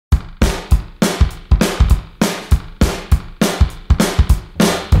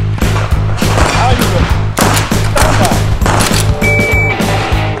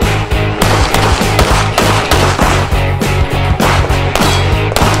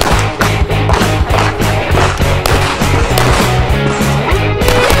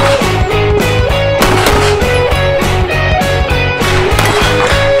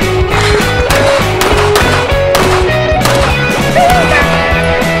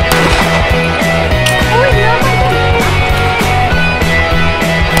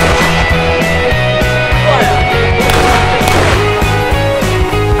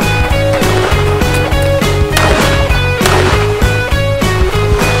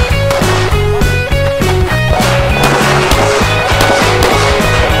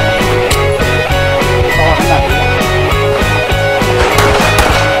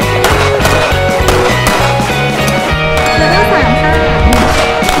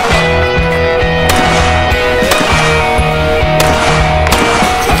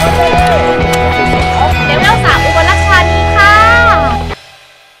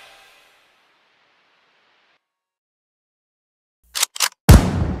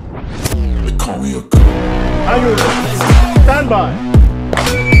call me a god. Stand by.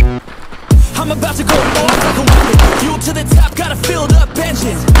 I'm about to go off like a weapon. Fuel to the top, got a filled up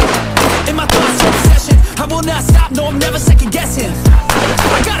engine. In my thoughts, obsession. I will not stop, no, I'm never second guessing.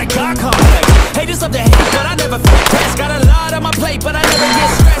 I got a God complex. Haters love to hate, but I never feel pressed. Got a lot on my plate, but I never get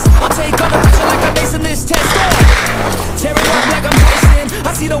stressed. I'll take all the pressure like I'm acing this test. Tear it up like I'm racing.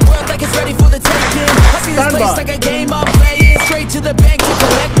 I see the world like it's ready for the taking. I see this place like a game I'm playing. Straight to the bank to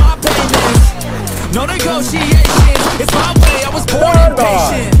collect my payments. No negotiation, it's my way, I was born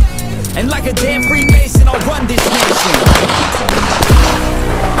impatient. And like a damn Freemason, I'll run this nation.